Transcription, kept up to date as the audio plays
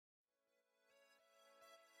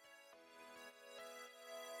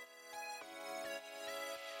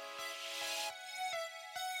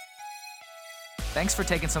Thanks for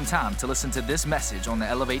taking some time to listen to this message on the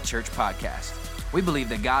Elevate Church podcast. We believe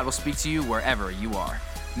that God will speak to you wherever you are.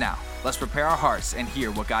 Now, let's prepare our hearts and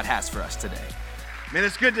hear what God has for us today. Man,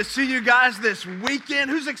 it's good to see you guys this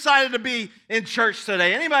weekend. Who's excited to be in church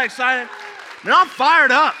today? Anybody excited? Man, I'm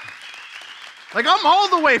fired up. Like, I'm all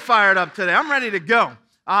the way fired up today. I'm ready to go.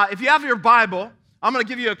 If you have your Bible, I'm going to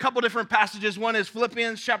give you a couple different passages. One is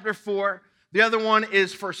Philippians chapter 4. The other one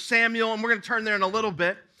is 1 Samuel, and we're going to turn there in a little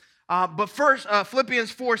bit. But first,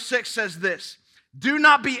 Philippians 4:6 says this: "Do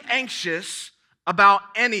not be anxious about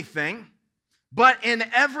anything, but in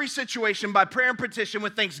every situation, by prayer and petition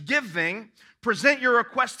with thanksgiving, present your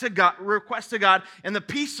request to God, and the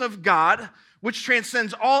peace of God, which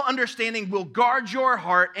transcends all understanding, will guard your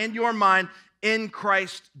heart and your mind in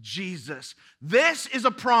Christ Jesus." This is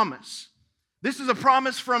a promise. This is a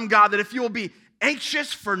promise from God that if you will be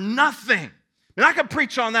anxious for nothing, and I could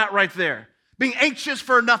preach on that right there. Being anxious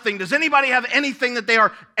for nothing. Does anybody have anything that they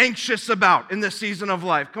are anxious about in this season of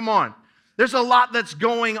life? Come on. There's a lot that's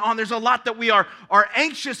going on. There's a lot that we are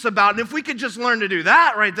anxious about. And if we could just learn to do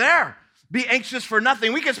that right there, be anxious for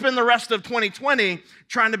nothing, we could spend the rest of 2020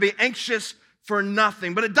 trying to be anxious for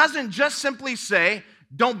nothing. But it doesn't just simply say,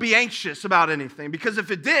 don't be anxious about anything. Because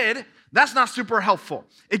if it did, that's not super helpful.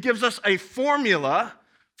 It gives us a formula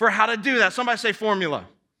for how to do that. Somebody say formula.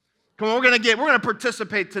 Come on, we're going to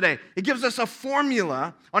participate today. It gives us a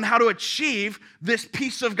formula on how to achieve this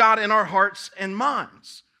peace of God in our hearts and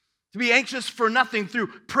minds. To be anxious for nothing through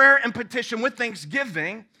prayer and petition with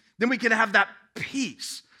thanksgiving, then we can have that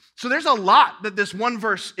peace. So there's a lot that this one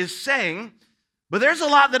verse is saying, but there's a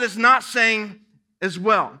lot that it's not saying as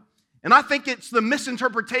well. And I think it's the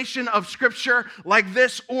misinterpretation of Scripture like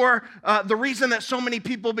this, or the reason that so many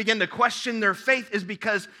people begin to question their faith is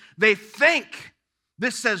because they think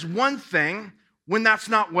this says one thing when that's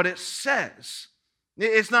not what it says.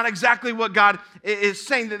 It's not exactly what God is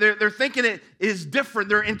saying. They're thinking it is different.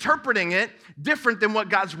 They're interpreting it different than what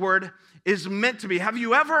God's word is meant to be. Have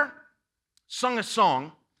you ever sung a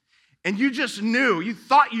song and you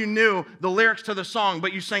thought you knew the lyrics to the song,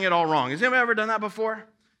 but you sang it all wrong? Has anybody ever done that before?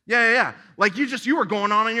 Yeah. Like you were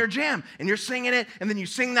going on in your jam and you're singing it, and then you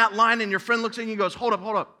sing that line and your friend looks at you and goes, hold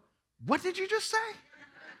up. What did you just say?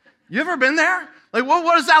 You ever been there? Like,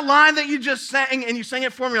 what is that line that you just sang, and you sang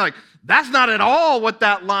it for me? You're like, that's not at all what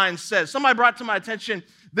that line says. Somebody brought to my attention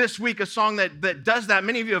this week a song that does that.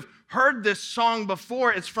 Many of you have heard this song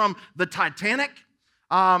before. It's from the Titanic.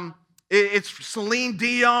 It's Celine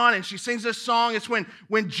Dion, and she sings this song. It's when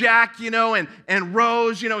Jack, and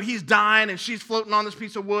Rose, he's dying, and she's floating on this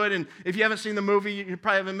piece of wood. And if you haven't seen the movie, you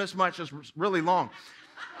probably haven't missed much. It's really long.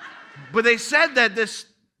 But they said that this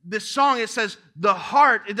song, it says the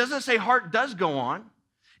heart, it doesn't say heart does go on.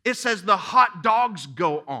 It says the hot dogs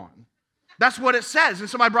go on. That's what it says. And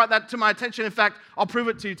somebody brought that to my attention. In fact, I'll prove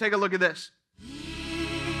it to you. Take a look at this. You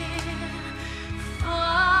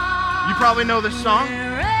probably know this song.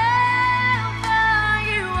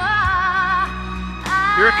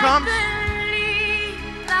 Here it comes.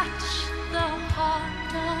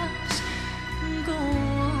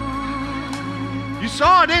 You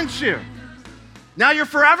saw it, didn't you? Now you're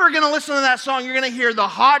forever going to listen to that song. You're going to hear the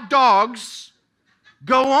hot dogs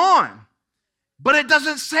go on. But it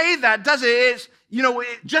doesn't say that, does it?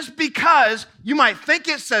 Just because you might think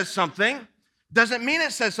it says something doesn't mean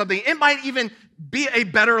it says something. It might even be a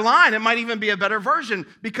better line. It might even be a better version,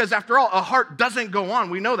 because after all, a heart doesn't go on.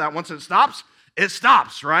 We know that once it stops,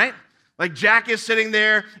 right? Like Jack is sitting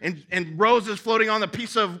there and Rose is floating on the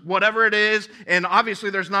piece of whatever it is, and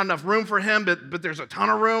obviously there's not enough room for him, but there's a ton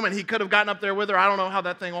of room, and he could have gotten up there with her. I don't know how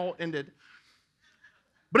that thing all ended.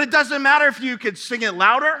 But it doesn't matter if you could sing it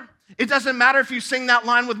louder. It doesn't matter if you sing that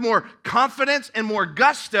line with more confidence and more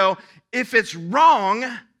gusto. If it's wrong,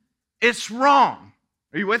 it's wrong.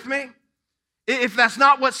 Are you with me? If that's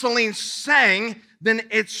not what Celine's saying, then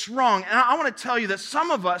it's wrong. And I want to tell you that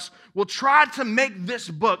some of us will try to make this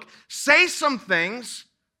book say some things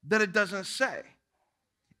that it doesn't say.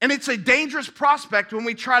 And it's a dangerous prospect when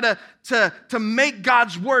we try to make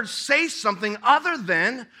God's word say something other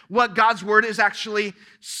than what God's word is actually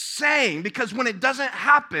saying. Because when it doesn't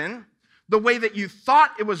happen the way that you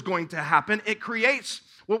thought it was going to happen, it creates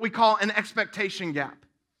what we call an expectation gap.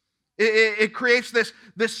 It creates this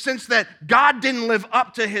sense that God didn't live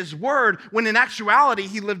up to his word, when in actuality,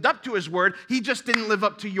 he lived up to his word. He just didn't live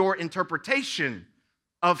up to your interpretation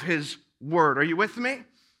of his word. Are you with me?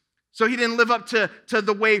 So he didn't live up to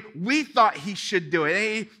the way we thought he should do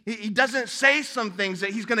it. He doesn't say some things that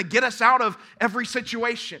he's going to get us out of every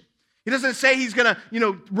situation. He doesn't say he's going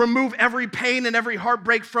to, remove every pain and every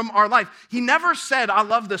heartbreak from our life. He never said, I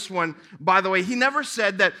love this one, by the way, he never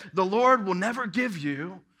said that the Lord will never give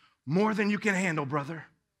you more than you can handle, brother.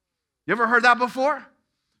 You ever heard that before?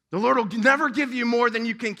 The Lord will never give you more than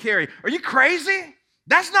you can carry. Are you crazy?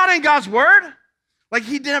 That's not in God's word. Like,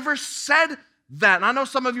 he never said that. And I know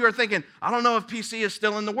some of you are thinking, I don't know if PC is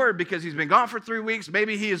still in the word because he's been gone for 3 weeks.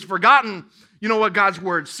 Maybe he has forgotten, what God's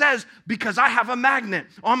word says, because I have a magnet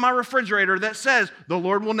on my refrigerator that says, the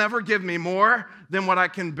Lord will never give me more than what I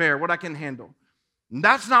can bear, what I can handle. And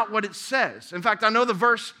that's not what it says. In fact, I know the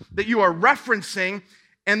verse that you are referencing,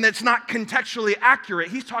 and that's not contextually accurate.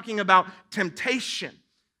 He's talking about temptation.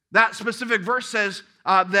 That specific verse says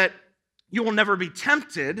that you will never be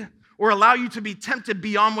tempted or allow you to be tempted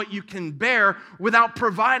beyond what you can bear without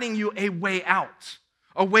providing you a way out,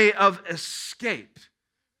 a way of escape.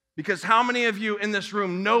 Because how many of you in this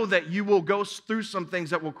room know that you will go through some things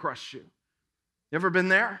that will crush you? You ever been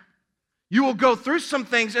there? You will go through some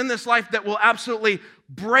things in this life that will absolutely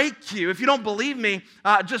break you. If you don't believe me,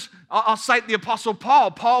 I'll cite the Apostle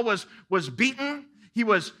Paul. Paul was beaten. He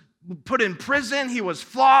was put in prison. He was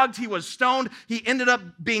flogged. He was stoned. He ended up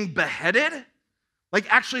being beheaded. Like,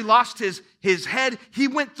 actually lost his head. He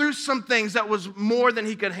went through some things that was more than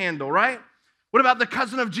he could handle, right? What about the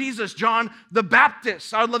cousin of Jesus, John the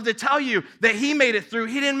Baptist? I would love to tell you that he made it through.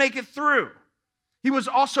 He didn't make it through. He was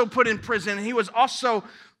also put in prison. He was also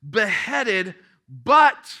beheaded,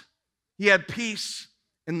 but he had peace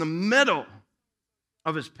in the middle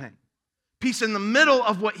of his pain. Peace in the middle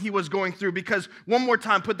of what he was going through, because one more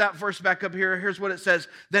time, put that verse back up here. Here's what it says,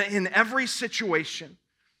 that in every situation,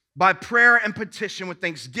 by prayer and petition with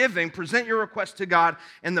thanksgiving, present your request to God,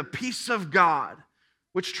 and the peace of God,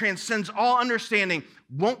 which transcends all understanding,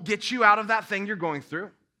 won't get you out of that thing you're going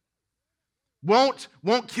through. Won't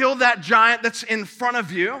kill that giant that's in front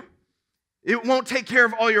of you. It won't take care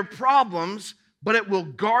of all your problems, but it will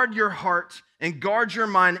guard your heart and guard your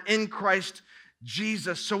mind in Christ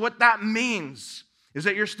Jesus. So what that means is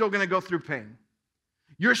that you're still going to go through pain.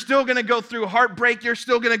 You're still going to go through heartbreak. You're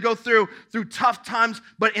still going to go through tough times.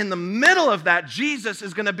 But in the middle of that, Jesus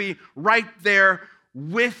is going to be right there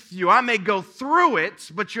with you. I may go through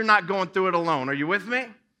it, but you're not going through it alone. Are you with me?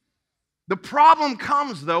 The problem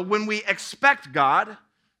comes, though, when we expect God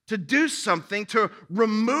to do something, to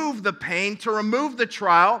remove the pain, to remove the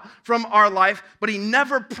trial from our life, but he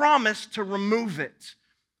never promised to remove it.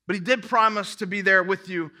 But he did promise to be there with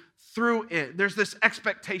you through it. There's this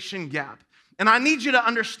expectation gap. And I need you to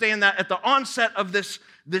understand that at the onset of this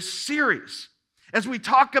series. As we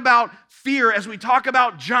talk about fear, as we talk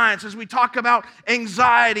about giants, as we talk about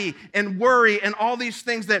anxiety and worry and all these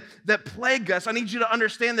things that plague us, I need you to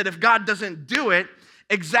understand that if God doesn't do it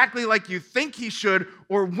exactly like you think he should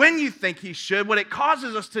or when you think he should, what it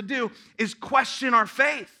causes us to do is question our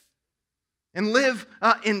faith and live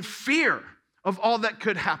in fear of all that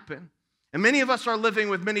could happen. And many of us are living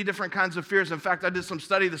with many different kinds of fears. In fact, I did some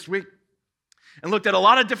study this week and looked at a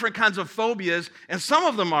lot of different kinds of phobias, and some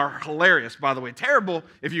of them are hilarious, by the way. Terrible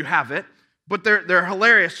if you have it, but they're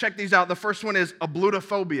hilarious. Check these out. The first one is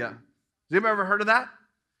ablutophobia. Have you ever heard of that?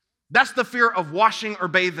 That's the fear of washing or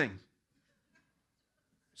bathing.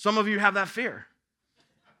 Some of you have that fear.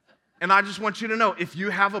 And I just want you to know, if you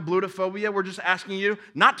have ablutophobia, we're just asking you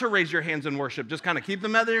not to raise your hands in worship. Just kind of keep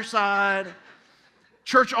them at your side.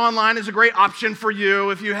 Church online is a great option for you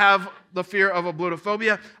if you have the fear of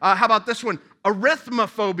ablutophobia. How about this one?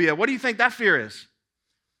 Arithmophobia. What do you think that fear is?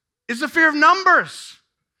 It's the fear of numbers.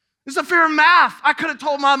 It's the fear of math. I could have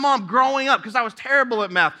told my mom growing up, because I was terrible at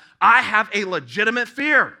math, I have a legitimate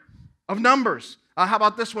fear of numbers. How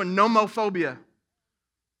about this one? Nomophobia.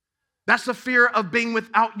 That's the fear of being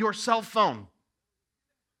without your cell phone.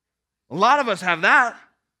 A lot of us have that.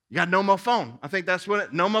 You got no mo phone. I think that's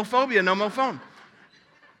what nomophobia, no mo phone.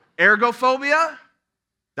 Ergophobia,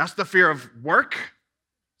 that's the fear of work.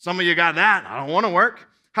 Some of you got that. I don't want to work.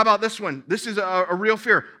 How about this one? This is a real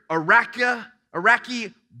fear.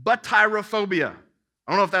 Arachibutyrophobia.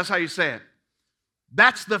 I don't know if that's how you say it.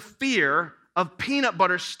 That's the fear of peanut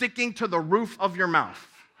butter sticking to the roof of your mouth.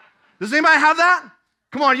 Does anybody have that?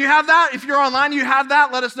 Come on, you have that? If you're online, you have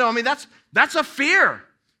that? Let us know. I mean, that's a fear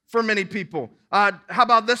for many people. How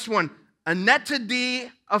about this one?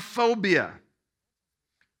 Anatidaeophobia.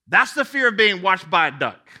 That's the fear of being watched by a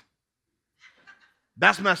duck.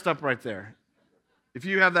 That's messed up right there. If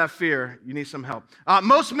you have that fear, you need some help.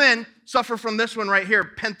 Most men suffer from this one right here,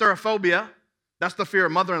 pentheraphobia. That's the fear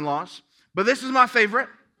of mother-in-laws. But this is my favorite.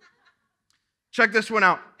 Check this one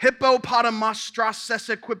out.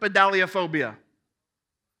 Hippopotamonstrosesquippedaliophobia.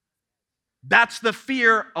 That's the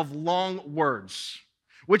fear of long words.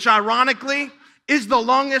 which ironically is the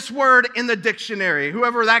longest word in the dictionary.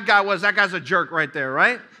 Whoever that guy was, that guy's a jerk right there,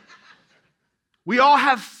 right? We all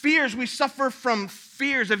have fears. We suffer from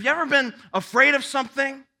fears. Have you ever been afraid of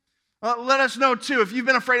something? Let us know too. If you've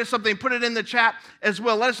been afraid of something, put it in the chat as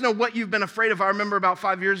well. Let us know what you've been afraid of. I remember about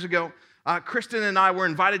 5 years ago, Kristen and I were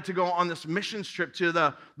invited to go on this missions trip to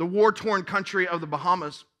the war-torn country of the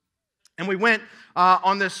Bahamas. And we went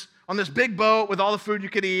on this big boat with all the food you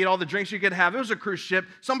could eat, all the drinks you could have. It was a cruise ship.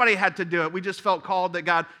 Somebody had to do it. We just felt called that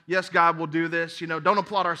God will do this. Don't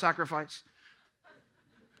applaud our sacrifice.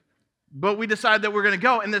 But we decided that we're going to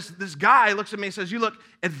go. And this guy looks at me and says, "You look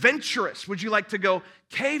adventurous. Would you like to go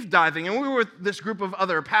cave diving?" And we were with this group of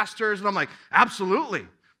other pastors. And I'm like, absolutely.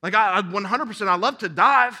 Like, I 100%, I love to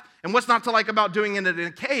dive. And what's not to like about doing it in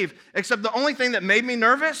a cave? Except the only thing that made me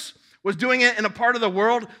nervous was doing it in a part of the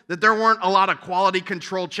world that there weren't a lot of quality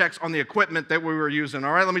control checks on the equipment that we were using.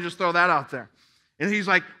 All right, let me just throw that out there. And he's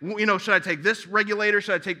like, should I take this regulator?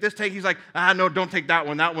 Should I take this tank? He's like, no, don't take that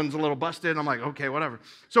one. That one's a little busted. And I'm like, okay, whatever.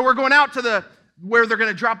 So we're going out to where they're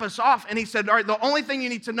going to drop us off. And he said, all right, the only thing you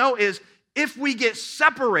need to know is if we get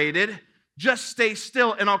separated, just stay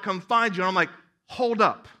still and I'll come find you. And I'm like, hold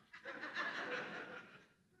up.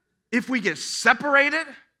 If we get separated?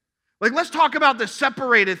 Like, let's talk about the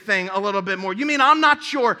separated thing a little bit more. You mean I'm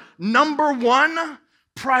not your number one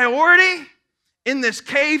priority in this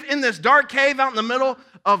cave, in this dark cave out in the middle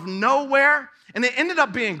of nowhere? And it ended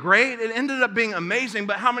up being great. It ended up being amazing.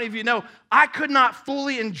 But how many of you know I could not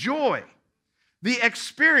fully enjoy the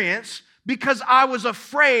experience because I was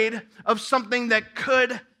afraid of something that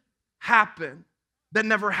could happen that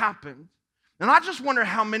never happened? And I just wonder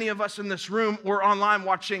how many of us in this room or online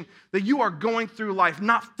watching that you are going through life,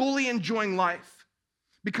 not fully enjoying life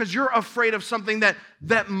because you're afraid of something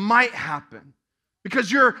that might happen,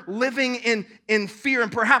 because you're living in fear.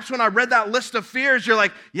 And perhaps when I read that list of fears, you're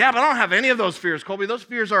like, yeah, but I don't have any of those fears, Colby. Those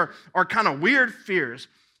fears are kind of weird fears.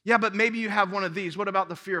 Yeah, but maybe you have one of these. What about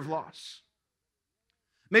the fear of loss?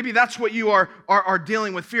 Maybe that's what you are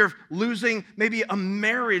dealing with, fear of losing maybe a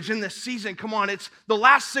marriage in this season. Come on, it's the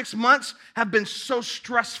last 6 months have been so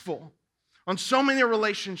stressful on so many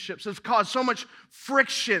relationships. It's caused so much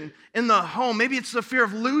friction in the home. Maybe it's the fear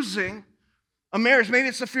of losing a marriage. Maybe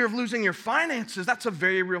it's the fear of losing your finances. That's a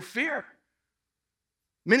very real fear.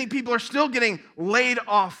 Many people are still getting laid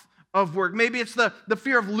off of work. Maybe it's the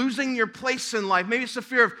fear of losing your place in life. Maybe it's the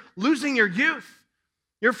fear of losing your youth.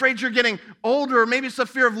 You're afraid you're getting older. Maybe it's the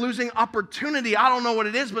fear of losing opportunity. I don't know what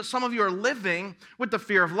it is, but some of you are living with the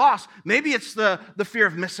fear of loss. Maybe it's the fear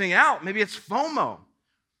of missing out. Maybe it's FOMO.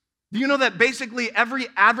 Do you know that basically every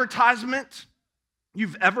advertisement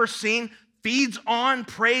you've ever seen feeds on,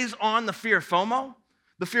 preys on the fear of FOMO?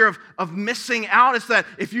 The fear of missing out. It's that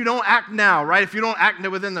if you don't act now, right? If you don't act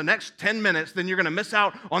within the next 10 minutes, then you're going to miss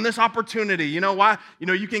out on this opportunity. You know why?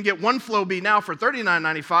 You can get one Flow-B now for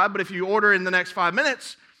 $39.95, but if you order in the next 5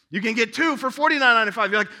 minutes, you can get two for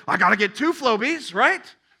 $49.95. You're like, I got to get two Flow-Bs, right?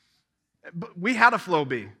 But we had a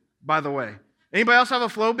Flow-B, by the way. Anybody else have a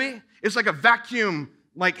Flow-B? It's like a vacuum,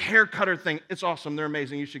 like hair cutter thing. It's awesome. They're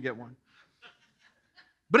amazing. You should get one.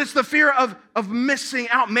 But it's the fear of missing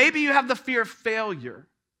out. Maybe you have the fear of failure.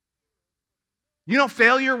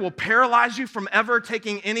 Failure will paralyze you from ever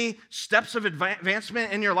taking any steps of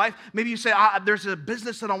advancement in your life. Maybe you say, there's a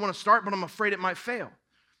business that I want to start, but I'm afraid it might fail.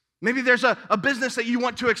 Maybe there's a business that you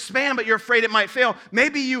want to expand, but you're afraid it might fail.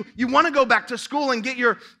 Maybe you want to go back to school and get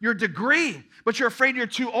your degree, but you're afraid you're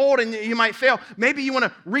too old and you might fail. Maybe you want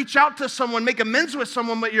to reach out to someone, make amends with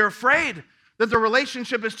someone, but you're afraid that the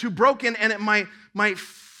relationship is too broken and it might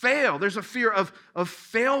fail. There's a fear of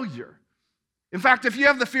failure. In fact, if you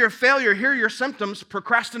have the fear of failure, here are your symptoms: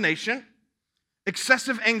 procrastination,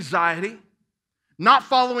 excessive anxiety, not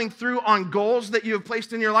following through on goals that you have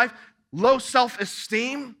placed in your life, low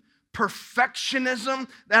self-esteem, perfectionism,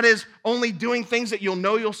 that is only doing things that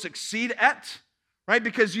you'll succeed at, right?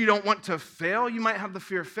 Because you don't want to fail, you might have the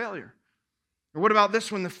fear of failure. Or what about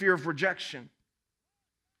this one, the fear of rejection?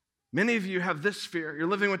 Many of you have this fear. You're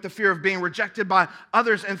living with the fear of being rejected by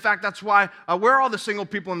others. In fact, that's why, where are all the single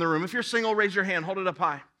people in the room? If you're single, raise your hand, hold it up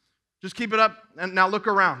high. Just keep it up, and now look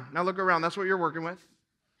around. That's what you're working with.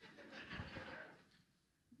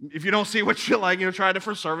 If you don't see what you like, try a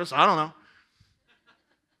different service. I don't know.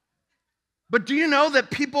 But do you know that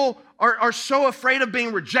people are so afraid of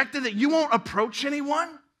being rejected that you won't approach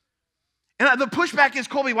anyone? And the pushback is,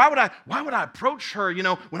 Colby, why would I approach her,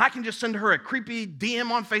 when I can just send her a creepy DM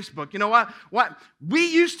on Facebook? You know what? We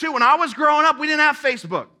used to, when I was growing up, we didn't have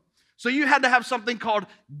Facebook. So you had to have something called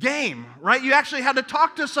game, right? You actually had to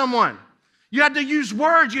talk to someone. You had to use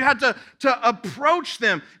words. You had to approach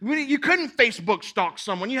them. You couldn't Facebook stalk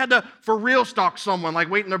someone. You had to for real stalk someone, like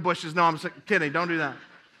wait in their bushes. No, I'm kidding. Don't do that.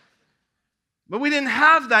 But we didn't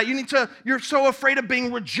have that. You're so afraid of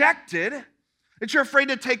being rejected that you're afraid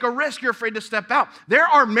to take a risk. You're afraid to step out. There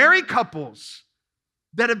are married couples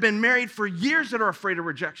that have been married for years that are afraid of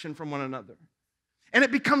rejection from one another. And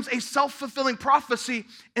it becomes a self-fulfilling prophecy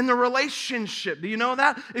in the relationship. Do you know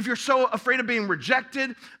that? If you're so afraid of being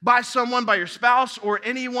rejected by someone, by your spouse or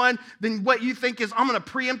anyone, then what you think is, I'm going to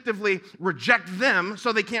preemptively reject them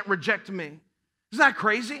so they can't reject me. Isn't that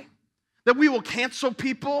crazy? That we will cancel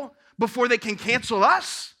people before they can cancel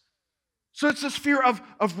us? So it's this fear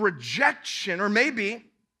of rejection, or maybe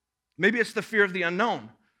it's the fear of the unknown.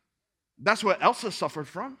 That's what Elsa suffered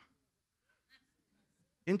from.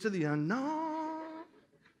 Into the unknown.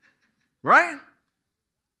 Right?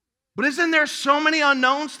 But isn't there so many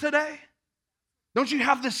unknowns today? Don't you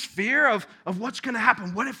have this fear of what's going to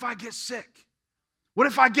happen? What if I get sick? What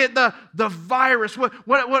if I get the virus? What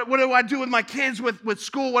do I do with my kids with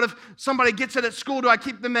school? What if somebody gets it at school? Do I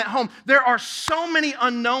keep them at home? There are so many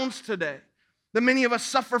unknowns today that many of us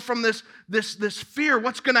suffer from this fear.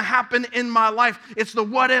 What's going to happen in my life? It's the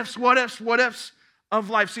what ifs of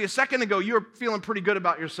life. See, a second ago, you were feeling pretty good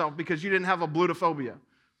about yourself because you didn't have a blutophobia.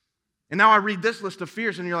 And now I read this list of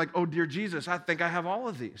fears and you're like, oh, dear Jesus, I think I have all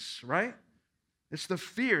of these, right? It's the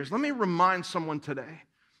fears. Let me remind someone today.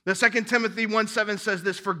 The 2 Timothy 1:7 says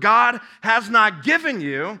this, for God has not given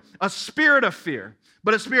you a spirit of fear,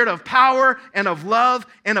 but a spirit of power and of love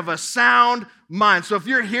and of a sound mind. So if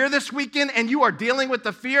you're here this weekend and you are dealing with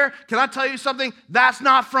the fear, can I tell you something? That's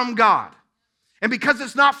not from God. And because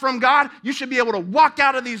it's not from God, you should be able to walk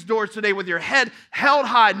out of these doors today with your head held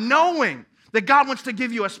high, knowing that God wants to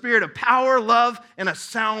give you a spirit of power, love, and a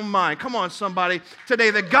sound mind. Come on, somebody, today,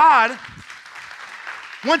 that God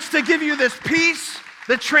wants to give you this peace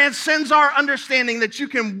that transcends our understanding, that you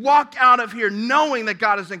can walk out of here knowing that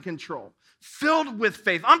God is in control, filled with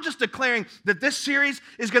faith. I'm just declaring that this series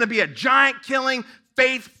is going to be a giant-killing,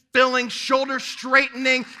 faith-filling,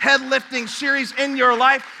 shoulder-straightening, head-lifting series in your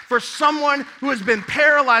life for someone who has been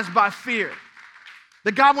paralyzed by fear.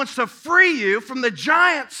 That God wants to free you from the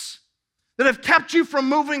giants that have kept you from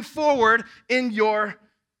moving forward in your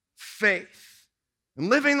faith and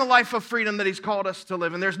living the life of freedom that He's called us to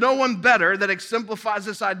live. And there's no one better that exemplifies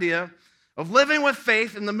this idea of living with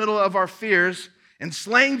faith in the middle of our fears and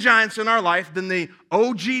slaying giants in our life than the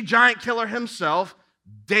OG giant killer himself,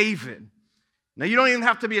 David. Now, you don't even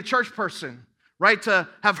have to be a church person, right, to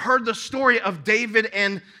have heard the story of David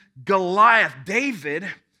and Goliath. David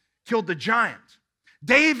killed the giant.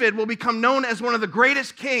 David will become known as one of the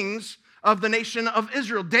greatest kings of the nation of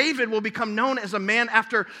Israel. David will become known as a man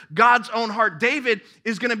after God's own heart. David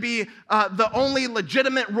is going to be the only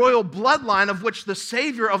legitimate royal bloodline of which the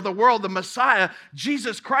Savior of the world, the Messiah,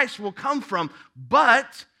 Jesus Christ, will come from.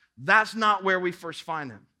 But that's not where we first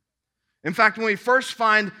find him. In fact, when we first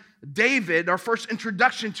find David, our first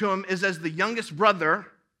introduction to him is as the youngest brother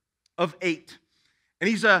of 8. And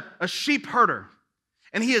he's a sheep herder.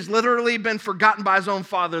 And he has literally been forgotten by his own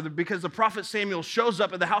father because the prophet Samuel shows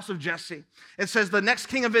up at the house of Jesse and says the next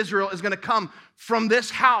king of Israel is going to come from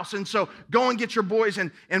this house. And so go and get your boys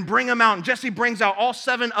and bring them out. And Jesse brings out all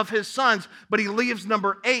 7 of his sons, but he leaves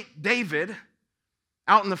number 8, David,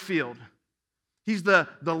 out in the field. He's the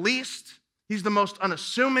least. He's the most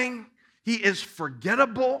unassuming. He is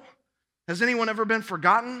forgettable. Has anyone ever been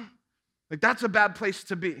forgotten? Like, that's a bad place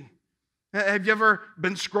to be. Have you ever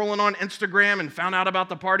been scrolling on Instagram and found out about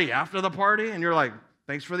the party after the party? And you're like,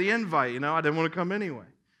 thanks for the invite. I didn't want to come anyway.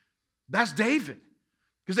 That's David.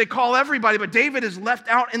 Because they call everybody, but David is left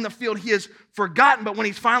out in the field. He is forgotten, but when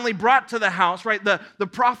he's finally brought to the house, right, the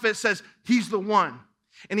prophet says he's the one.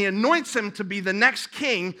 And he anoints him to be the next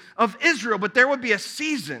king of Israel. But there would be a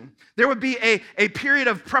season. There would be a period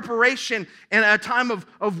of preparation and a time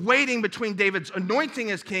of waiting between David's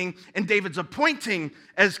anointing as king and David's appointing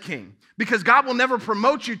as king. Because God will never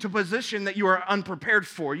promote you to a position that you are unprepared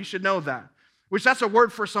for. You should know that. Which that's a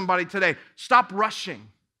word for somebody today. Stop rushing.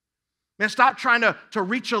 Man, stop trying to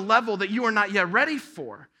reach a level that you are not yet ready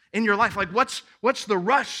for in your life. Like, what's the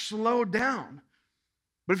rush? Slow down.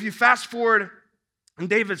 But if you fast forward in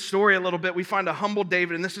David's story a little bit, we find a humble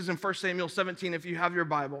David, and this is in 1 Samuel 17 if you have your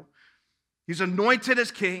Bible. He's anointed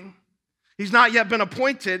as king. He's not yet been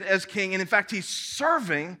appointed as king, and in fact, he's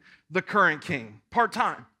serving the current king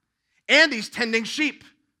part-time. And he's tending sheep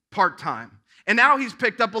part-time. And now he's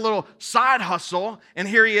picked up a little side hustle, and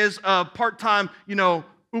here he is, a part-time,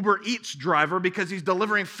 Uber Eats driver because he's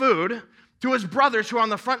delivering food to his brothers who are on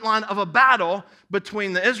the front line of a battle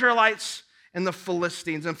between the Israelites and the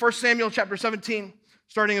Philistines. In 1 Samuel chapter 17,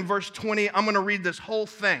 starting in verse 20, I'm going to read this whole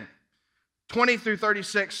thing, 20 through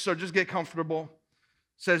 36, so just get comfortable.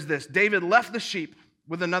 It says this: David left the sheep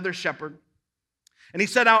with another shepherd, and he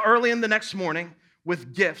set out early in the next morning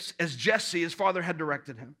with gifts, as Jesse, his father, had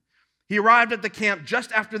directed him. He arrived at the camp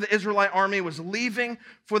just after the Israelite army was leaving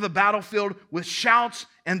for the battlefield with shouts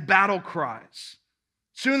and battle cries.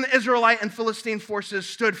 Soon the Israelite and Philistine forces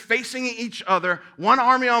stood facing each other, one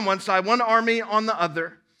army on one side, one army on the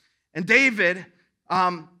other. And David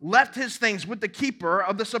left his things with the keeper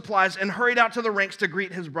of the supplies and hurried out to the ranks to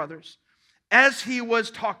greet his brothers. As he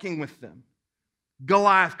was talking with them,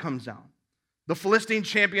 Goliath comes out, the Philistine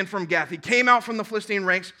champion from Gath. He came out from the Philistine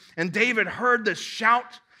ranks, and David heard this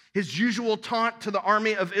shout, his usual taunt to the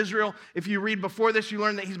army of Israel. If you read before this, you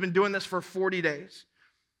learn that he's been doing this for 40 days.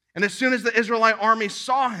 And as soon as the Israelite army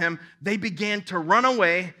saw him, they began to run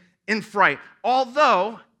away in fright,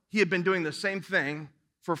 although he had been doing the same thing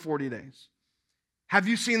for 40 days. Have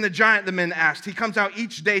you seen the giant? The men asked. He comes out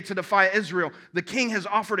each day to defy Israel. The king has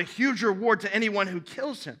offered a huge reward to anyone who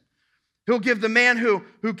kills him. He'll give the man who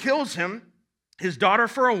kills him his daughter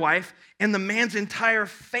for a wife, and the man's entire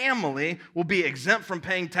family will be exempt from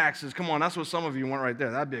paying taxes. Come on, that's what some of you want right there.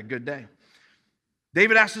 That'd be a good day.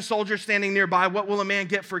 David asked the soldier standing nearby, what will a man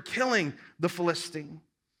get for killing the Philistine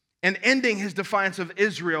and ending his defiance of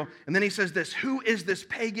Israel? And then he says this: who is this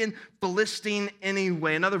pagan Philistine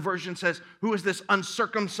anyway? Another version says, who is this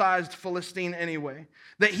uncircumcised Philistine anyway?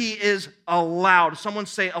 That he is allowed, someone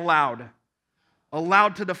say allowed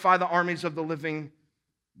to defy the armies of the living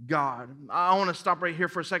God. I want to stop right here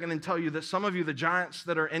for a second and tell you that some of you, the giants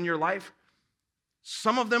that are in your life,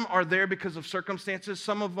 some of them are there because of circumstances.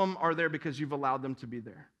 Some of them are there because you've allowed them to be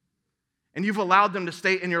there. And you've allowed them to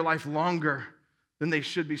stay in your life longer than they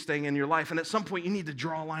should be staying in your life. And at some point, you need to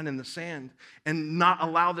draw a line in the sand and not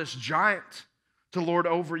allow this giant to lord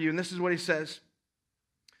over you. And this is what he says.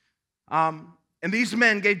 And these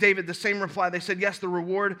men gave David the same reply. They said, yes, the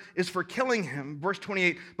reward is for killing him. Verse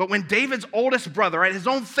 28, but when David's oldest brother, right, his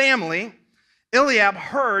own family, Eliab,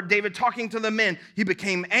 heard David talking to the men, he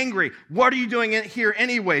became angry. What are you doing here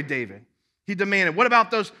anyway, David? He demanded. What about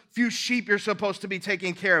those few sheep you're supposed to be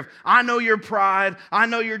taking care of? I know your pride. I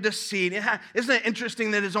know your deceit. Isn't it interesting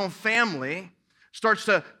that his own family starts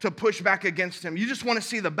to push back against him? You just want to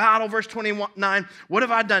see the battle. Verse 29, what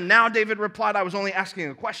have I done now? David replied, I was only asking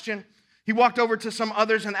a question. He walked over to some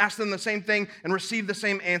others and asked them the same thing and received the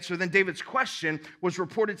same answer. Then David's question was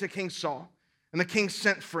reported to King Saul, and the king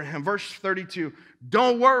sent for him. Verse 32,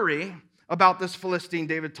 don't worry about this Philistine,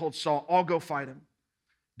 David told Saul. I'll go fight him.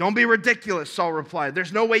 Don't be ridiculous, Saul replied.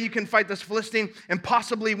 There's no way you can fight this Philistine and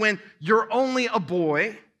possibly win. You're only a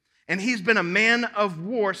boy, and he's been a man of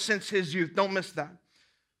war since his youth. Don't miss that.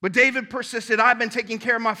 But David persisted. I've been taking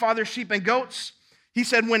care of my father's sheep and goats. He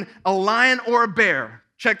said, when a lion or a bear,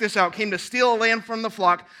 check this out, came to steal a lamb from the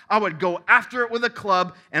flock, I would go after it with a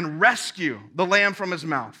club and rescue the lamb from his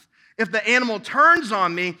mouth. If the animal turns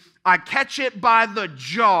on me, I catch it by the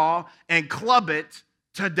jaw and club it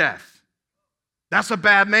to death. That's a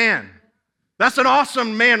bad man. That's an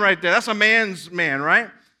awesome man right there. That's a man's man, right?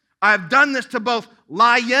 I've done this to both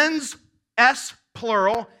lions, S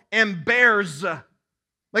plural, and bears.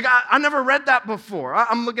 Like, I never read that before.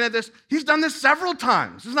 I'm looking at this. He's done this several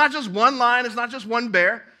times. It's not just one lion. It's not just one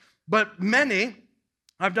bear, but many.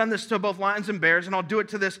 I've done this to both lions and bears, and I'll do it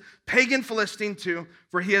to this pagan Philistine too,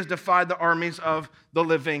 for he has defied the armies of the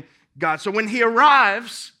living God. So when he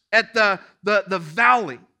arrives at the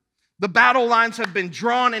valley, the battle lines have been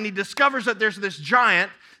drawn, and he discovers that there's this giant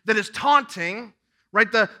that is taunting,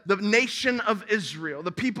 right, the nation of Israel,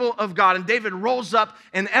 the people of God. And David rolls up,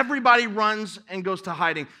 and everybody runs and goes to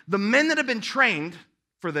hiding. The men that have been trained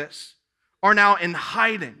for this are now in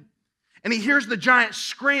hiding. And he hears the giant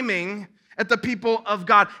screaming at the people of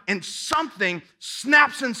God, and something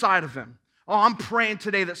snaps inside of him. Oh, I'm praying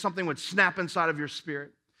today that something would snap inside of your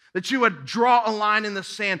spirit, that you would draw a line in the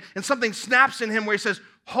sand, and something snaps in him where he says,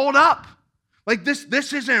 hold up. Like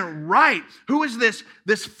this isn't right. Who is this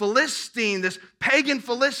Philistine, this pagan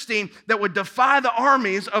Philistine that would defy the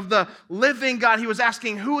armies of the living God? He was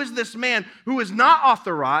asking, who is this man who is not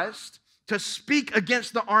authorized to speak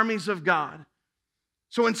against the armies of God?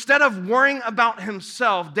 So instead of worrying about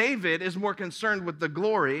himself, David is more concerned with the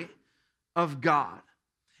glory of God.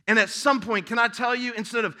 And at some point, can I tell you,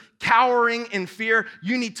 instead of cowering in fear,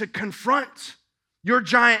 you need to confront your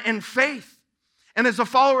giant in faith. And as a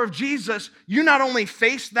follower of Jesus, you not only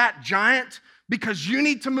face that giant because you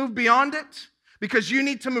need to move beyond it, because you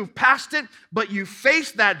need to move past it, but you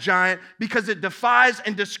face that giant because it defies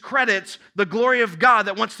and discredits the glory of God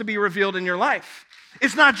that wants to be revealed in your life.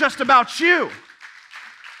 It's not just about you.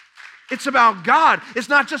 It's about God. It's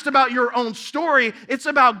not just about your own story. It's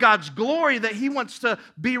about God's glory that he wants to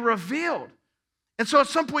be revealed. And so at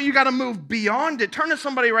some point, you got to move beyond it. Turn to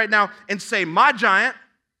somebody right now and say, my giant.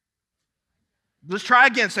 Let's try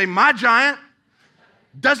again. Say, my giant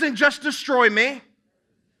doesn't just destroy me.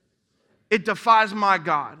 It defies my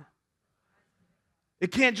God.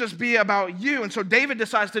 It can't just be about you. And so David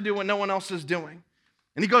decides to do what no one else is doing.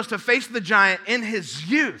 And he goes to face the giant in his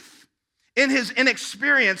youth, in his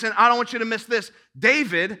inexperience. And I don't want you to miss this.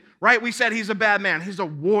 David, right, we said he's a bad man. He's a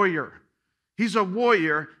warrior. He's a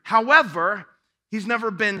warrior. However, he's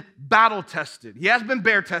never been battle tested. He has been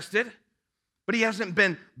bear tested, but he hasn't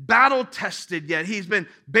been battle tested yet. He's been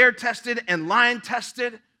bear tested and lion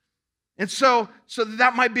tested. And so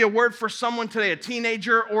that might be a word for someone today, a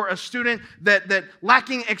teenager or a student, that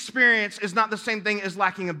lacking experience is not the same thing as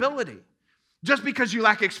lacking ability. Just because you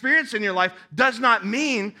lack experience in your life does not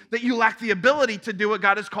mean that you lack the ability to do what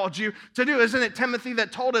God has called you to do. Isn't it Timothy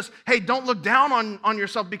that told us, hey, don't look down on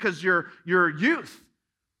yourself because you're youth.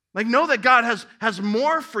 Like, know that God has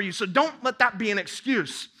more for you, so don't let that be an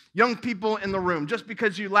excuse. Young people in the room, just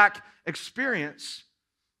because you lack experience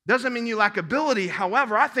doesn't mean you lack ability.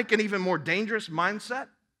 However, I think an even more dangerous mindset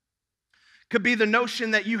could be the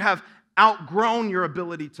notion that you have outgrown your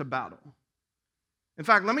ability to battle. In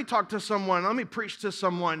fact, let me preach to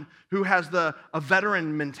someone who has a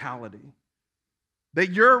veteran mentality. That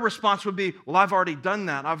your response would be, well, I've already done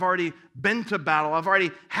that. I've already been to battle. I've already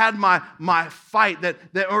had my fight.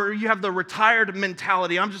 Or you have the retired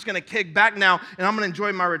mentality. I'm just going to kick back now and I'm going to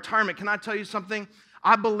enjoy my retirement. Can I tell you something?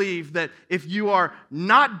 I believe that if you are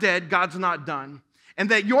not dead, God's not done. And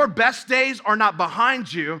that your best days are not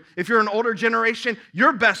behind you. If you're an older generation,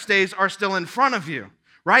 your best days are still in front of you,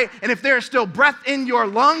 right? And if there is still breath in your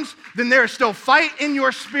lungs, then there is still fight in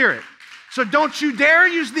your spirit. So don't you dare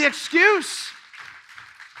use the excuse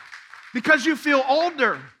because you feel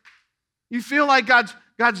older. You feel like God's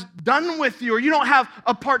done with you, or you don't have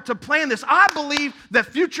a part to play in this. I believe that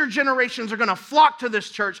future generations are going to flock to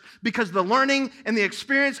this church because of the learning and the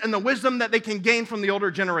experience and the wisdom that they can gain from the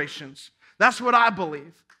older generations. That's what I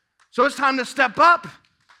believe. So it's time to step up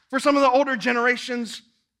for some of the older generations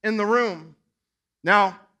in the room.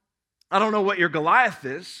 Now, I don't know what your Goliath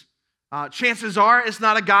is. Chances are it's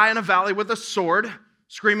not a guy in a valley with a sword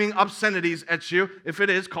screaming obscenities at you. If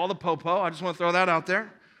it is, call the popo. I just want to throw that out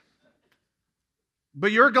there.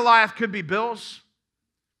 But your Goliath could be bills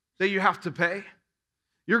that you have to pay.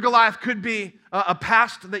 Your Goliath could be a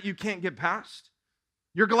past that you can't get past.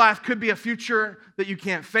 Your Goliath could be a future that you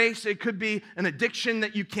can't face. It could be an addiction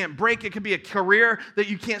that you can't break. It could be a career that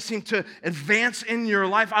you can't seem to advance in your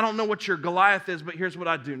life. I don't know what your Goliath is, but here's what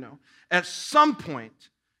I do know. At some point,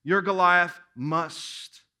 your Goliath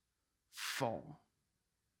must fall.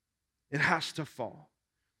 It has to fall.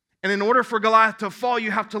 And in order for Goliath to fall,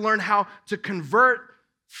 you have to learn how to convert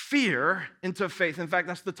fear into faith. In fact,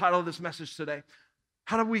 that's the title of this message today.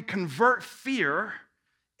 How do we convert fear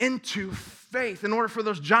into faith in order for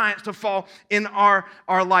those giants to fall in our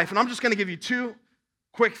life? And I'm just going to give you two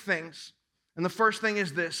quick things. And the first thing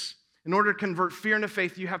is this. In order to convert fear into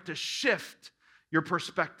faith, you have to shift your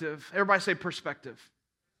perspective. Everybody say perspective.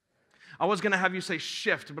 I was going to have you say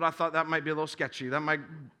shift, but I thought that might be a little sketchy. That might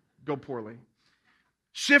go poorly.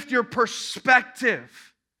 Shift your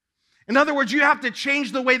perspective. In other words, you have to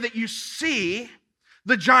change the way that you see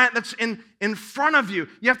the giant that's in front of you.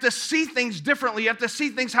 You have to see things differently. You have to see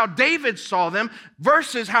things how David saw them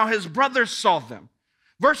versus how his brothers saw them,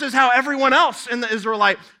 versus how everyone else in the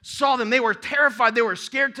Israelite saw them. They were terrified. They were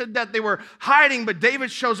scared to death. They were hiding, but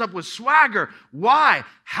David shows up with swagger. Why?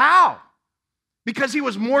 How? Because he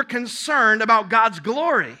was more concerned about God's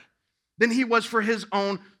glory than he was for his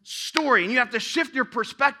own story. And you have to shift your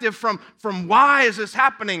perspective from why is this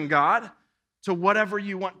happening, God, to whatever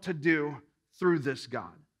you want to do through this,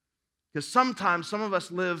 God. Because sometimes some of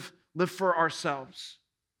us live for ourselves.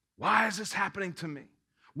 Why is this happening to me?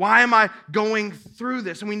 Why am I going through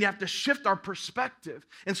this? And we have to shift our perspective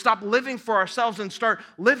and stop living for ourselves and start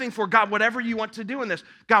living for God, whatever you want to do in this.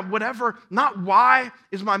 God, whatever, not why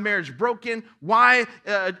is my marriage broken? Why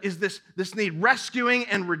is this need rescuing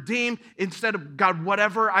and redeemed? Instead of, God,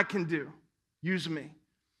 whatever I can do, use me.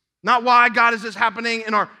 Not why, God, is this happening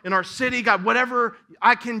in our city? God, whatever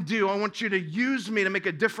I can do, I want you to use me to make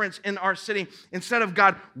a difference in our city. Instead of,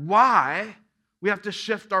 God, why, we have to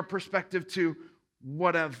shift our perspective to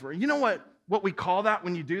whatever. You know what we call that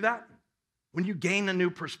when you do that? When you gain a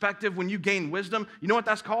new perspective, when you gain wisdom, you know what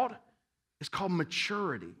that's called? It's called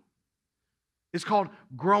maturity. It's called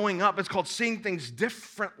growing up. It's called seeing things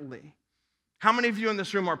differently. How many of you in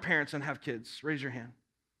this room are parents and have kids? Raise your hand.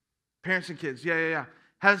 Parents and kids, yeah.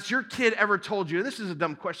 Has your kid ever told you, this is a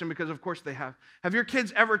dumb question because of course they have your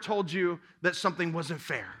kids ever told you that something wasn't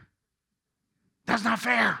fair? That's not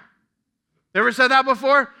fair. You ever said that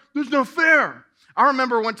before? There's no fair. I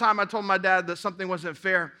remember one time I told my dad that something wasn't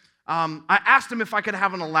fair. I asked him if I could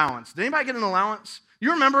have an allowance. Did anybody get an allowance?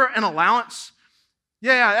 You remember an allowance?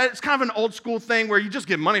 Yeah, it's kind of an old school thing where you just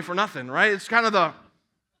get money for nothing, right? It's kind of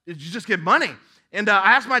you just get money. And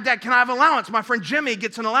I asked my dad, can I have an allowance? My friend Jimmy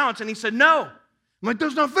gets an allowance, and he said, no. I'm like,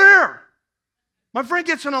 that's not fair. My friend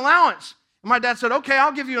gets an allowance. And my dad said, okay,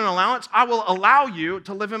 I'll give you an allowance. I will allow you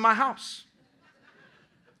to live in my house.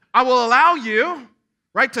 I will allow you,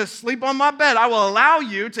 right, to sleep on my bed. I will allow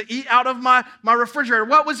you to eat out of my refrigerator.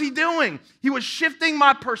 What was he doing? He was shifting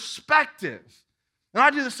my perspective. And I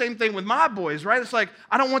do the same thing with my boys, right? It's like,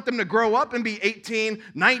 I don't want them to grow up and be 18,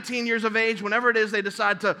 19 years of age, whenever it is they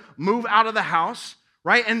decide to move out of the house,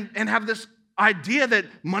 right? And have this idea that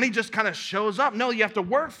money just kind of shows up. No, you have to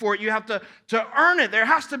work for it. You have to earn it. There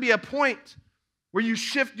has to be a point where you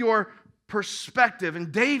shift your perspective.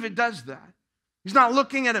 And David does that. He's not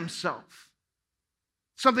looking at himself.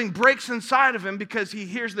 Something breaks inside of him because he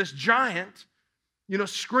hears this giant,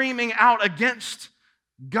 screaming out against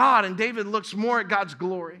God. And David looks more at God's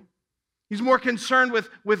glory. He's more concerned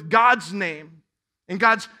with God's name and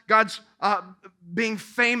God's being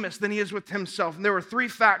famous than he is with himself. And there were 3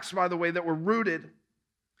 facts, by the way, that were rooted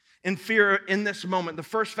in fear in this moment. The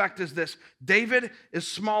first fact is this: David is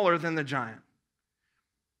smaller than the giant.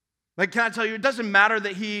 Like, can I tell you, it doesn't matter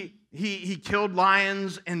that he killed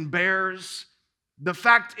lions and bears. The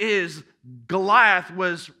fact is, Goliath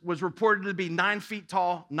was reported to be 9 feet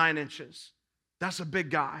tall, 9 inches. That's a big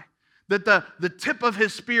guy. That the tip of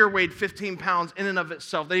his spear weighed 15 pounds in and of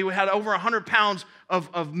itself. That he had over 100 pounds of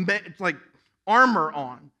armor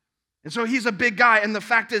on. And so he's a big guy. And the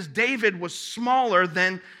fact is, David was smaller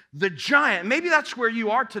than the giant. Maybe that's where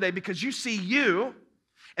you are today, because you see you,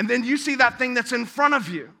 and then you see that thing that's in front of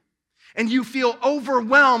you. And you feel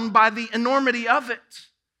overwhelmed by the enormity of it.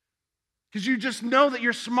 Because you just know that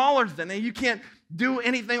you're smaller than it. You can't do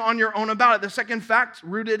anything on your own about it. The second fact,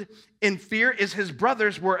 rooted in fear, is his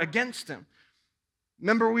brothers were against him.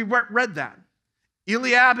 Remember, we read that.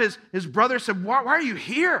 Eliab, his brother, said, why are you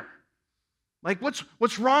here? Like,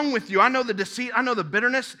 what's wrong with you? I know the deceit. I know the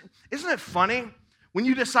bitterness. Isn't it funny? When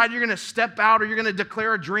you decide you're going to step out or you're going to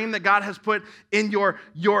declare a dream that God has put in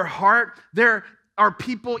your heart, there are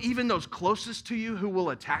people, even those closest to you, who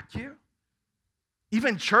will attack you.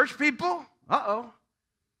 Even church people,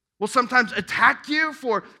 will sometimes attack you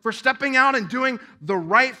for stepping out and doing the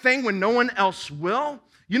right thing when no one else will.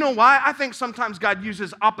 You know why? I think sometimes God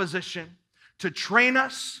uses opposition to train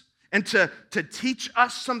us and to teach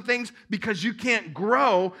us some things, because you can't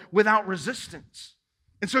grow without resistance.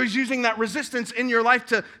 And so he's using that resistance in your life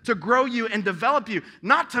to grow you and develop you.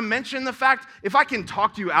 Not to mention the fact, if I can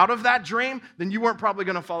talk you out of that dream, then you weren't probably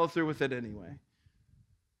going to follow through with it anyway.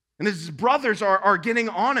 And his brothers are getting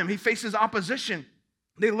on him. He faces opposition.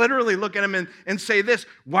 They literally look at him and say this: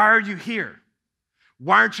 why are you here?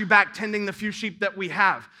 Why aren't you back tending the few sheep that we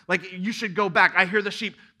have? Like, you should go back. I hear the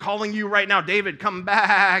sheep calling you right now. David, come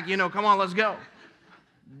back. Come on, let's go.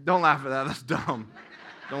 Don't laugh at that. That's dumb.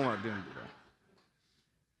 Don't let them do that.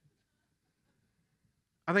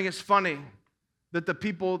 I think it's funny that the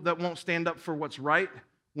people that won't stand up for what's right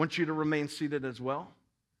want you to remain seated as well.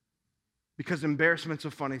 Because embarrassment's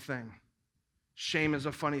a funny thing. Shame is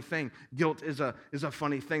a funny thing. Guilt is a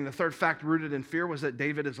funny thing. The third fact rooted in fear was that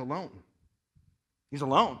David is alone. He's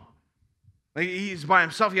alone. Like, he's by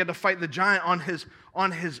himself. He had to fight the giant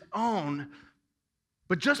on his own.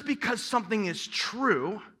 But just because something is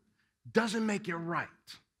true doesn't make it right.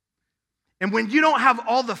 And when you don't have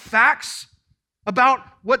all the facts about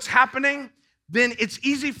what's happening, then it's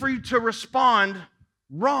easy for you to respond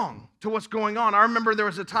wrong to what's going on. I remember there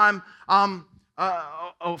was a time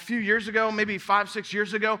a few years ago, maybe 5-6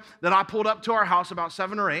 years ago, that I pulled up to our house about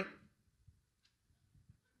 7 or 8.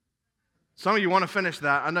 Some of you want to finish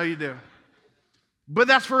that. I know you do. But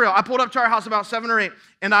that's for real. I pulled up to our house about 7 or 8,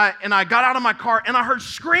 and I got out of my car, and I heard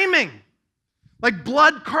screaming, like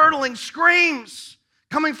blood-curdling screams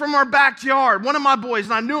coming from our backyard. One of my boys,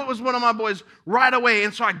 and I knew it was one of my boys right away,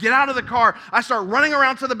 and so I get out of the car. I start running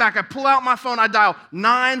around to the back. I pull out my phone. I dial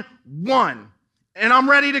 911, and I'm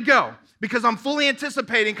ready to go, because I'm fully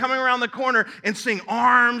anticipating coming around the corner and seeing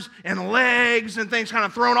arms and legs and things kind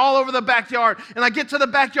of thrown all over the backyard. And I get to the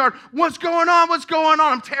backyard. What's going on? What's going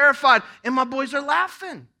on? I'm terrified. And my boys are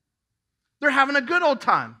laughing. They're having a good old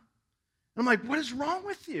time. I'm like, what is wrong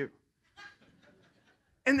with you?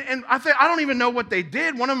 And I don't even know what they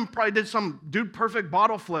did. One of them probably did some dude perfect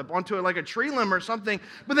bottle flip onto like a tree limb or something,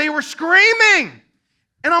 but they were screaming.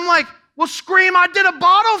 And I'm like, well, scream, I did a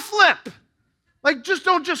bottle flip. Like,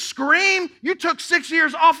 don't just scream. You took 6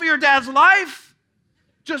 years off of your dad's life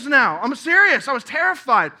just now. I'm serious. I was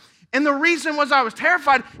terrified. And the reason I was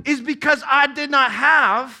terrified is because I did not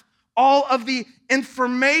have all of the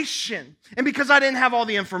information. And because I didn't have all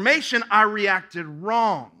the information, I reacted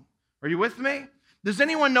wrong. Are you with me? Does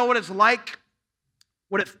anyone know what it's like,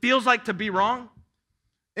 what it feels like to be wrong?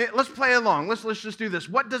 Let's play along. Let's just do this.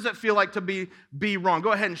 What does it feel like to be wrong?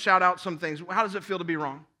 Go ahead and shout out some things. How does it feel to be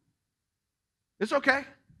wrong? It's okay.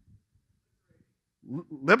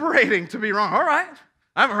 Liberating to be wrong. All right.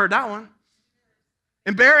 I haven't heard that one.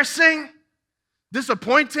 Embarrassing.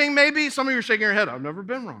 Disappointing, maybe. Some of you are shaking your head. I've never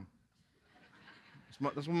been wrong.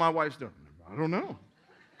 That's what my wife's doing. I don't know.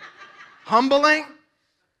 Humbling.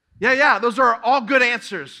 Yeah, those are all good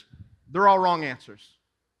answers. They're all wrong answers.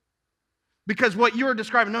 Because what you are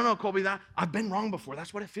describing, no, Colby, I've been wrong before.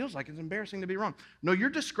 That's what it feels like. It's embarrassing to be wrong. No, you're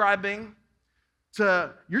describing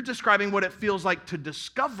what it feels like to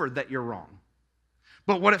discover that you're wrong.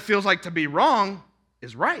 But what it feels like to be wrong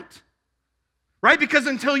is right. Right? Because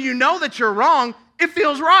until you know that you're wrong, it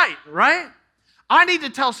feels right? I need to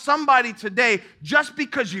tell somebody today, just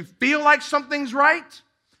because you feel like something's right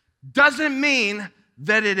doesn't mean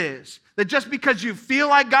that it is. That just because you feel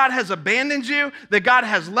like God has abandoned you, that God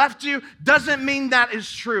has left you, doesn't mean that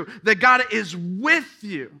is true. That God is with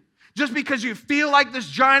you. Just because you feel like this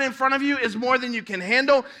giant in front of you is more than you can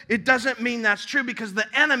handle, it doesn't mean that's true, because the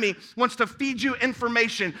enemy wants to feed you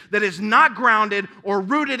information that is not grounded or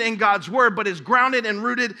rooted in God's word, but is grounded and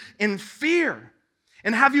rooted in fear.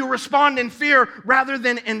 And have you respond in fear rather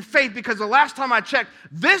than in faith, because the last time I checked,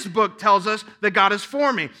 this book tells us that God is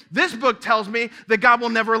for me. This book tells me that God will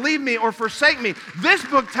never leave me or forsake me. This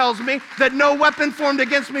book tells me that no weapon formed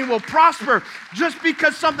against me will prosper. Just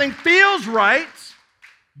because something feels right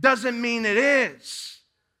doesn't mean it is.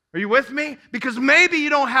 Are you with me? Because maybe you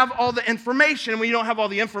don't have all the information. When you don't have all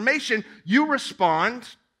the information, you respond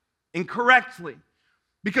incorrectly.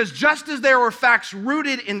 Because just as there were facts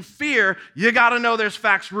rooted in fear, you got to know there's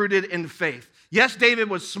facts rooted in faith. Yes,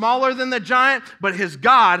 David was smaller than the giant, but his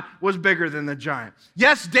God was bigger than the giant.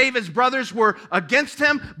 Yes, David's brothers were against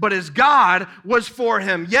him, but his God was for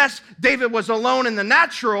him. Yes, David was alone in the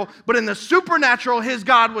natural, but in the supernatural, his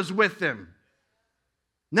God was with him.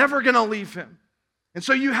 Never going to leave him. And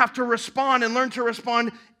so you have to respond and learn to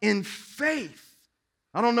respond in faith.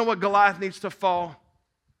 I don't know what Goliath needs to fall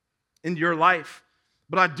in your life,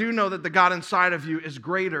 but I do know that the God inside of you is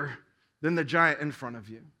greater than the giant in front of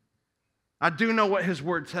you. I do know what his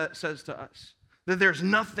word says to us, that there's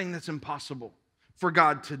nothing that's impossible for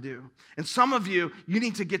God to do. And some of you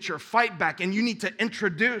need to get your fight back, and you need to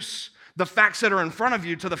introduce the facts that are in front of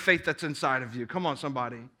you to the faith that's inside of you. Come on,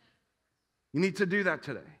 somebody. You need to do that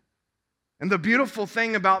today. And the beautiful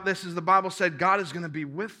thing about this is the Bible said God is going to be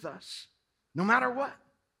with us no matter what.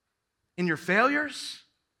 In your failures,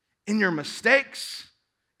 in your mistakes,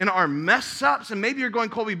 in our mess ups. And maybe you're going,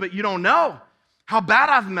 Colby, but you don't know how bad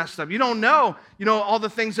I've messed up. You don't know, all the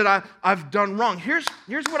things that I've done wrong. Here's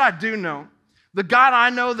what I do know. The God I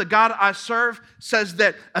know, the God I serve, says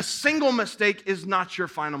that a single mistake is not your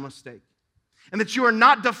final mistake. And that you are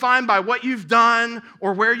not defined by what you've done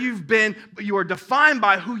or where you've been, but you are defined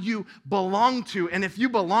by who you belong to. And if you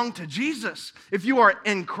belong to Jesus, if you are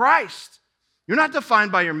in Christ, you're not defined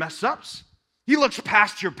by your mess ups. He looks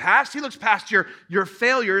past your past. He looks past your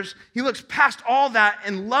failures. He looks past all that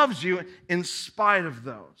and loves you in spite of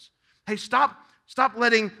those. Hey, stop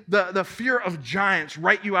letting the fear of giants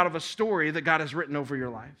write you out of a story that God has written over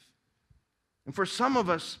your life. And for some of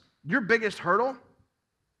us, your biggest hurdle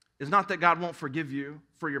is not that God won't forgive you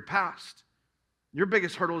for your past. Your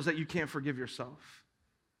biggest hurdle is that you can't forgive yourself.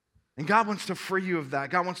 And God wants to free you of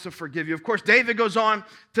that. God wants to forgive you. Of course, David goes on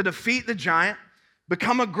to defeat the giant,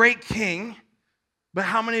 become a great king. But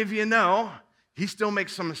how many of you know he still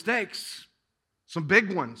makes some mistakes? Some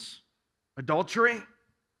big ones. Adultery,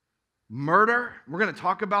 murder. We're going to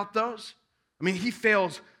talk about those. I mean, he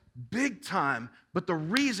fails big time. But the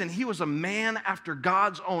reason he was a man after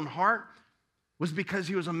God's own heart was because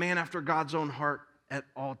he was a man after God's own heart at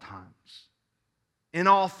all times. In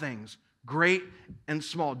all things, great and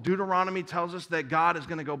small. Deuteronomy tells us that God is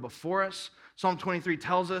going to go before us. Psalm 23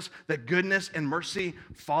 tells us that goodness and mercy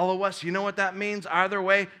follow us. You know what that means? Either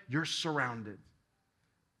way, you're surrounded.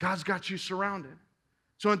 God's got you surrounded.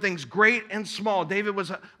 So in things great and small, David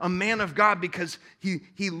was a man of God because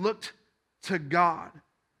he looked to God.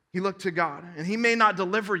 He looked to God. And he may not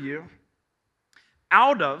deliver you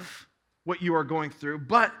out of what you are going through,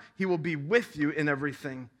 but he will be with you in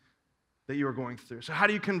everything that you are going through. So how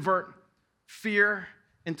do you convert fear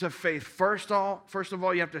into faith? First of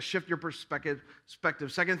all, you have to shift your perspective.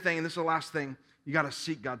 Second thing, and this is the last thing, you got to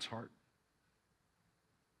seek God's heart.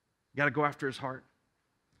 You got to go after his heart.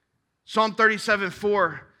 Psalm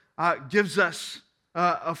 37:4 gives us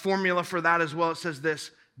a formula for that as well. It says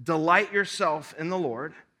this: delight yourself in the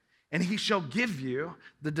Lord, and he shall give you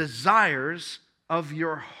the desires of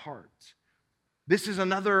your heart. This is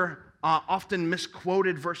another often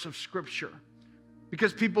misquoted verse of Scripture,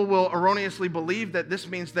 because people will erroneously believe that this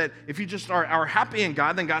means that if you just are happy in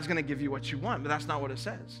God, then God's going to give you what you want. But that's not what it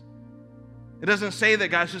says. It doesn't say that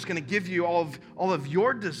God's just going to give you all of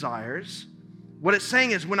your desires. What it's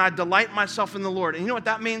saying is when I delight myself in the Lord. And you know what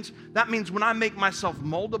that means? That means when I make myself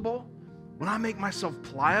moldable, when I make myself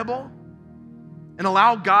pliable, and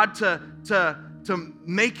allow God to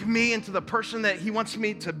make me into the person that he wants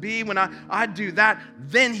me to be, when I do that,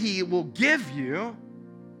 then he will give you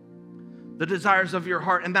the desires of your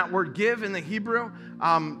heart. And that word give in the Hebrew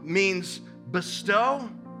means bestow.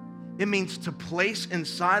 It means to place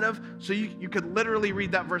inside of. So you could literally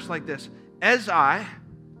read that verse like this: as I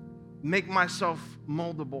make myself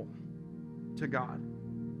moldable to God,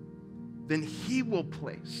 then he will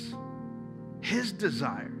place his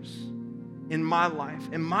desires in my life,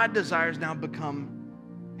 and my desires now become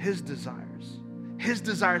his desires. His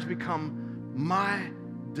desires become my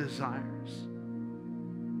desires,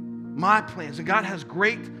 my plans. And God has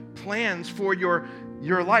great plans for your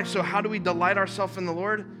life. So how do we delight ourselves in the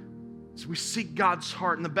Lord? So we seek God's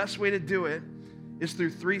heart, and the best way to do it is through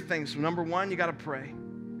three things. So number one, you got to pray.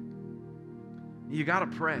 You got to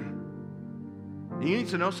pray. And you need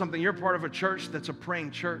to know something. You're part of a church that's a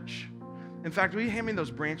praying church. In fact, will you hand me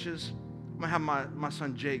those branches? I'm going to have my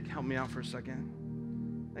son Jake help me out for a second.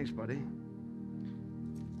 Thanks, buddy.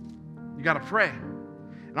 You got to pray.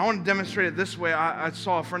 And I want to demonstrate it this way. I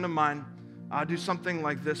saw a friend of mine do something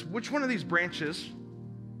like this. Which one of these branches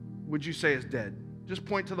would you say is dead? Just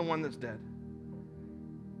point to the one that's dead.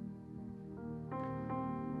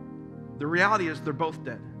 The reality is they're both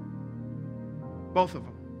dead. Both of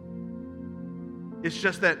them. It's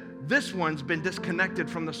just that this one's been disconnected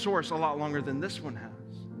from the source a lot longer than this one has.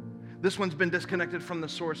 This one's been disconnected from the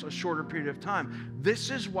source a shorter period of time. This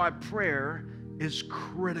is why prayer is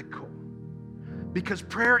critical. Because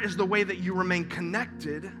prayer is the way that you remain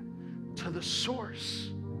connected to the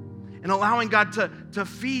source. And allowing God to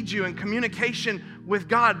feed you in communication with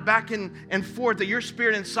God back and forth, that your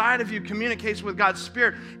spirit inside of you communicates with God's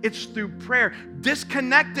spirit. It's through prayer.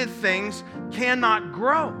 Disconnected things cannot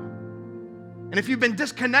grow. And if you've been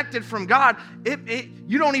disconnected from God,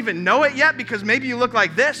 you don't even know it yet, because maybe you look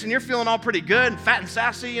like this and you're feeling all pretty good and fat and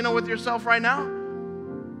sassy, with yourself right now.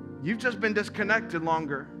 You've just been disconnected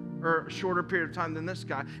longer or a shorter period of time than this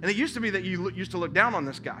guy. And it used to be that you used to look down on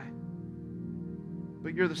this guy.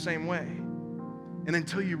 But you're the same way. And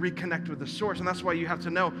until you reconnect with the source, and that's why you have to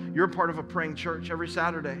know you're part of a praying church. Every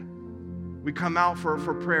Saturday, we come out for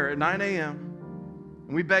prayer at 9 a.m.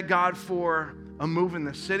 and we beg God for a move in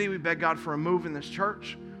the city. We beg God for a move in this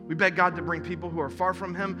church. We beg God to bring people who are far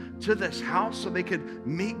from him to this house so they could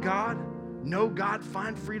meet God, know God,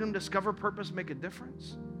 find freedom, discover purpose, make a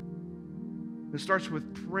difference. It starts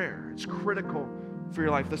with prayer. It's critical for your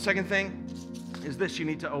life. The second thing is this: you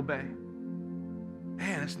need to obey.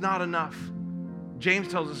 Man, it's not enough. James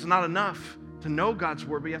tells us it's not enough to know God's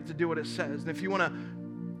word, but you have to do what it says. And if you want to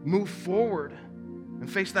move forward and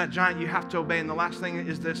face that giant, you have to obey. And the last thing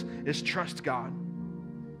is trust God.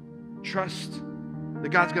 Trust that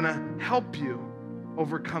God's going to help you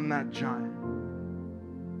overcome that giant.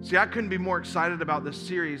 See, I couldn't be more excited about this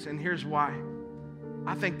series, and here's why.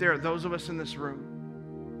 I think there are those of us in this room.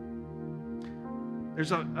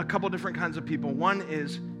 There's a couple different kinds of people. One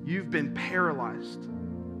is you've been paralyzed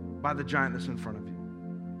by the giant that's in front of you,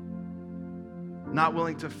 not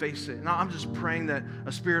willing to face it. Now, I'm just praying that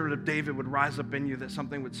a spirit of David would rise up in you, that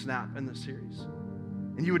something would snap in this series.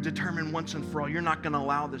 And you would determine once and for all, you're not going to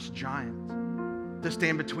allow this giant to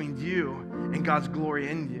stand between you and God's glory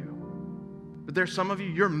in you. But there's some of you,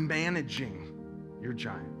 you're managing your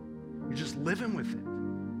giant. You're just living with it.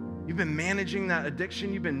 You've been managing that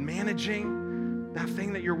addiction. You've been managing that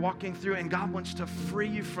thing that you're walking through, and God wants to free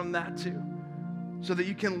you from that too, so that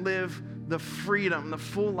you can live the freedom, the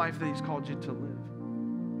full life that he's called you to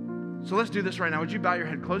live. So let's do this right now. Would you bow your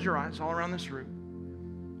head, close your eyes all around this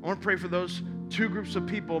room? I want to pray for those two groups of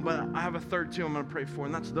people, but I have a third too I'm going to pray for,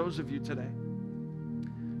 and that's those of you today.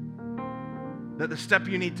 That the step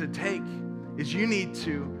you need to take is you need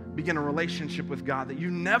to begin a relationship with God, that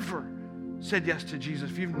you never said yes to Jesus.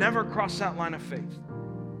 If you've never crossed that line of faith,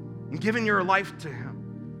 and given your life to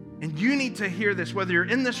him. And you need to hear this, whether you're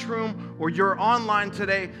in this room or you're online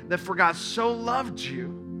today, that for God so loved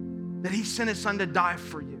you that he sent his son to die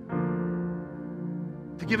for you,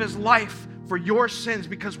 to give his life for your sins,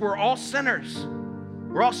 because we're all sinners.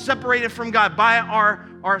 We're all separated from God by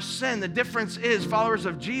our sin. The difference is, followers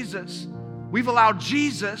of Jesus, we've allowed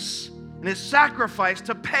Jesus and his sacrifice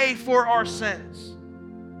to pay for our sins,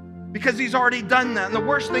 because he's already done that. And the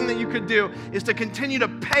worst thing that you could do is to continue to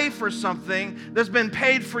pay for something that's been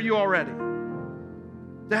paid for you already.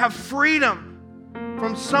 To have freedom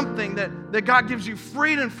from something that God gives you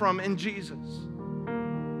freedom from in Jesus.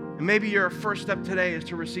 And maybe your first step today is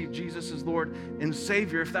to receive Jesus as Lord and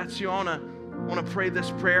Savior. If that's you, I want to pray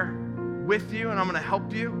this prayer with you, and I'm going to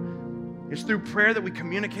help you. It's through prayer that we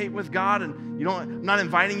communicate with God. And I'm not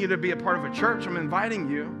inviting you to be a part of a church. I'm inviting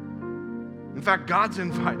you. In fact, God's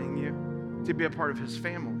inviting you to be a part of his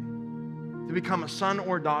family, to become a son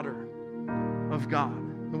or daughter of God.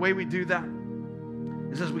 The way we do that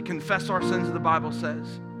is as we confess our sins, the Bible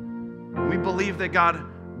says. We believe that God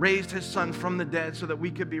raised his son from the dead so that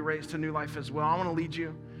we could be raised to new life as well. I want to lead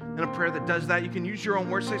you in a prayer that does that. You can use your own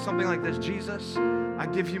words. Say something like this: Jesus, I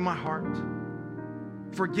give you my heart.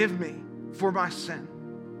 Forgive me for my sin.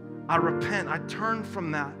 I repent. I turn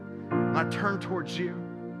from that, and I turn towards you.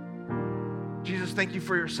 Jesus, thank you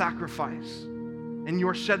for your sacrifice and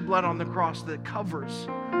your shed blood on the cross that covers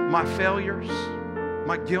my failures,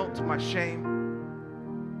 my guilt, my shame,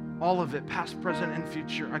 all of it, past, present, and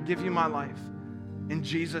future. I give you my life. In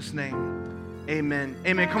Jesus' name, amen.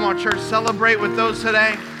 Amen. Come on, church, celebrate with those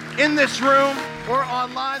today in this room or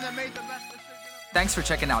online that made the best decision. Thanks for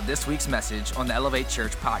checking out this week's message on the Elevate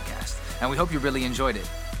Church podcast, and we hope you really enjoyed it.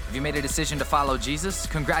 If you made a decision to follow Jesus,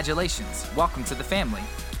 congratulations. Welcome to the family.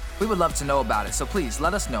 We would love to know about it, so please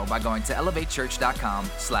let us know by going to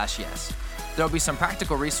elevatechurch.com/yes. There will be some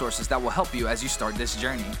practical resources that will help you as you start this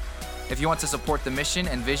journey. If you want to support the mission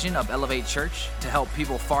and vision of Elevate Church to help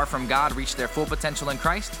people far from God reach their full potential in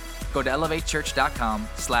Christ, go to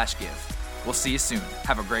elevatechurch.com/give. We'll see you soon.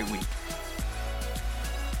 Have a great week.